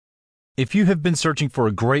If you have been searching for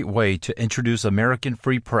a great way to introduce American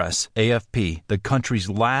Free Press, AFP, the country's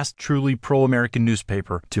last truly pro-American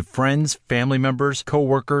newspaper, to friends, family members,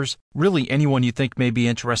 co-workers, really anyone you think may be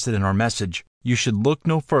interested in our message, you should look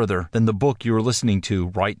no further than the book you are listening to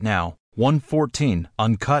right now, 114,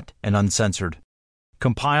 Uncut and Uncensored.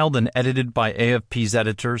 Compiled and edited by AFP's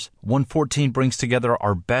editors, 114 brings together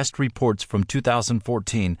our best reports from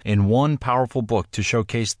 2014 in one powerful book to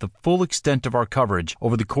showcase the full extent of our coverage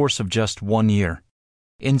over the course of just 1 year.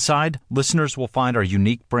 Inside, listeners will find our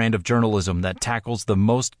unique brand of journalism that tackles the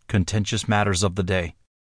most contentious matters of the day.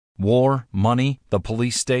 War, money, the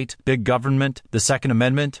police state, big government, the Second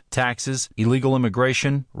Amendment, taxes, illegal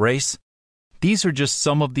immigration, race. These are just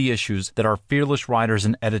some of the issues that our fearless writers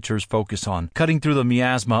and editors focus on, cutting through the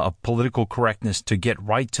miasma of political correctness to get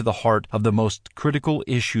right to the heart of the most critical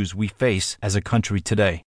issues we face as a country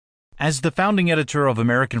today. As the founding editor of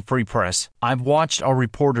American Free Press, I've watched our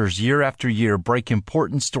reporters year after year break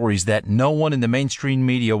important stories that no one in the mainstream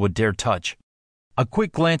media would dare touch. A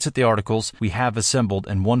quick glance at the articles we have assembled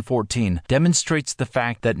in 114 demonstrates the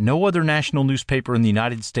fact that no other national newspaper in the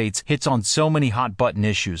United States hits on so many hot-button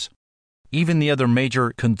issues. Even the other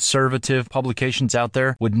major conservative publications out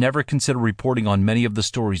there would never consider reporting on many of the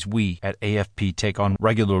stories we at AFP take on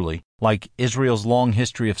regularly, like Israel's long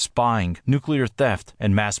history of spying, nuclear theft,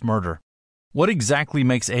 and mass murder. What exactly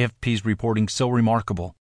makes AFP's reporting so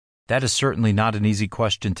remarkable? That is certainly not an easy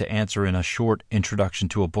question to answer in a short introduction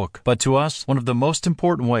to a book. But to us, one of the most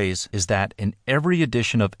important ways is that in every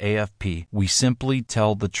edition of AFP, we simply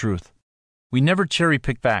tell the truth. We never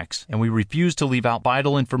cherry-pick facts, and we refuse to leave out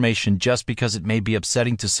vital information just because it may be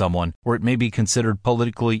upsetting to someone or it may be considered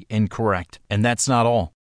politically incorrect. And that's not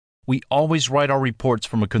all. We always write our reports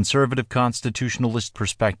from a conservative constitutionalist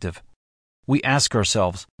perspective. We ask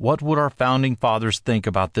ourselves, what would our founding fathers think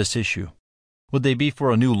about this issue? Would they be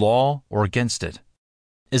for a new law or against it?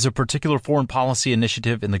 Is a particular foreign policy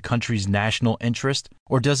initiative in the country's national interest,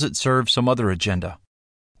 or does it serve some other agenda?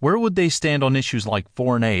 Where would they stand on issues like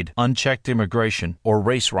foreign aid, unchecked immigration, or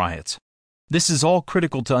race riots? This is all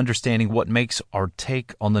critical to understanding what makes our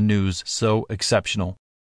take on the news so exceptional.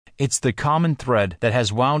 It's the common thread that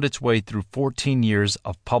has wound its way through 14 years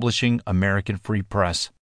of publishing American Free Press.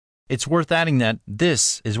 It's worth adding that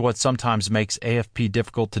this is what sometimes makes AFP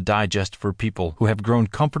difficult to digest for people who have grown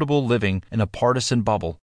comfortable living in a partisan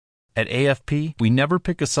bubble. At AFP, we never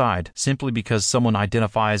pick a side simply because someone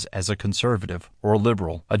identifies as a conservative or a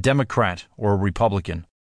liberal, a Democrat or a Republican.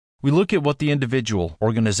 We look at what the individual,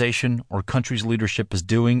 organization, or country's leadership is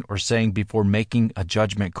doing or saying before making a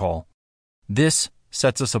judgment call. This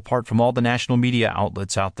sets us apart from all the national media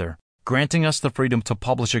outlets out there, granting us the freedom to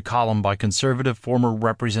publish a column by conservative former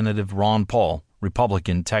Representative Ron Paul,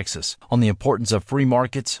 Republican, Texas, on the importance of free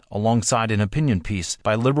markets alongside an opinion piece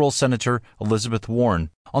by liberal Senator Elizabeth Warren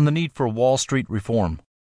on the need for Wall Street reform.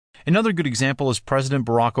 Another good example is President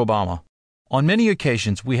Barack Obama. On many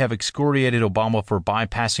occasions, we have excoriated Obama for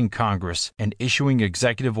bypassing Congress and issuing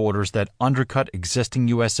executive orders that undercut existing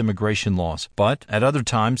U.S. immigration laws. But at other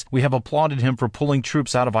times, we have applauded him for pulling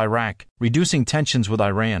troops out of Iraq, reducing tensions with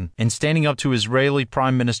Iran, and standing up to Israeli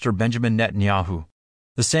Prime Minister Benjamin Netanyahu.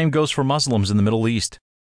 The same goes for Muslims in the Middle East.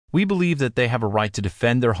 We believe that they have a right to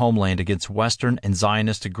defend their homeland against Western and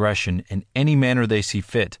Zionist aggression in any manner they see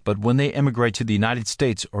fit, but when they emigrate to the United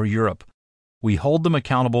States or Europe, we hold them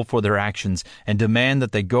accountable for their actions and demand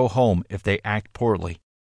that they go home if they act poorly.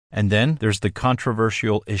 And then there's the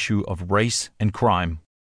controversial issue of race and crime.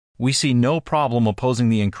 We see no problem opposing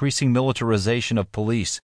the increasing militarization of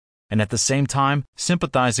police, and at the same time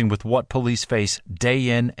sympathizing with what police face day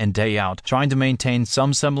in and day out, trying to maintain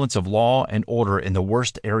some semblance of law and order in the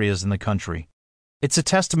worst areas in the country. It's a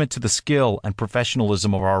testament to the skill and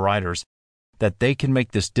professionalism of our writers that they can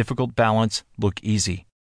make this difficult balance look easy.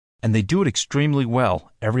 And they do it extremely well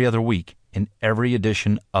every other week in every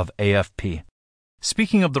edition of AFP.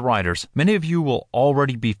 Speaking of the writers, many of you will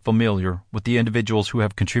already be familiar with the individuals who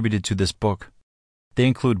have contributed to this book. They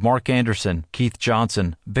include Mark Anderson, Keith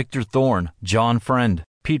Johnson, Victor Thorn, John Friend,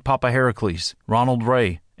 Pete Papaheracles, Ronald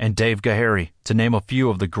Ray, and Dave Gahary, to name a few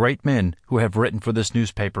of the great men who have written for this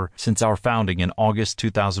newspaper since our founding in August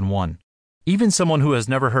 2001. Even someone who has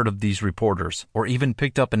never heard of these reporters, or even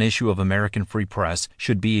picked up an issue of American Free Press,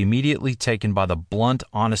 should be immediately taken by the blunt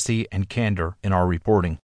honesty and candor in our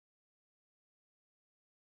reporting.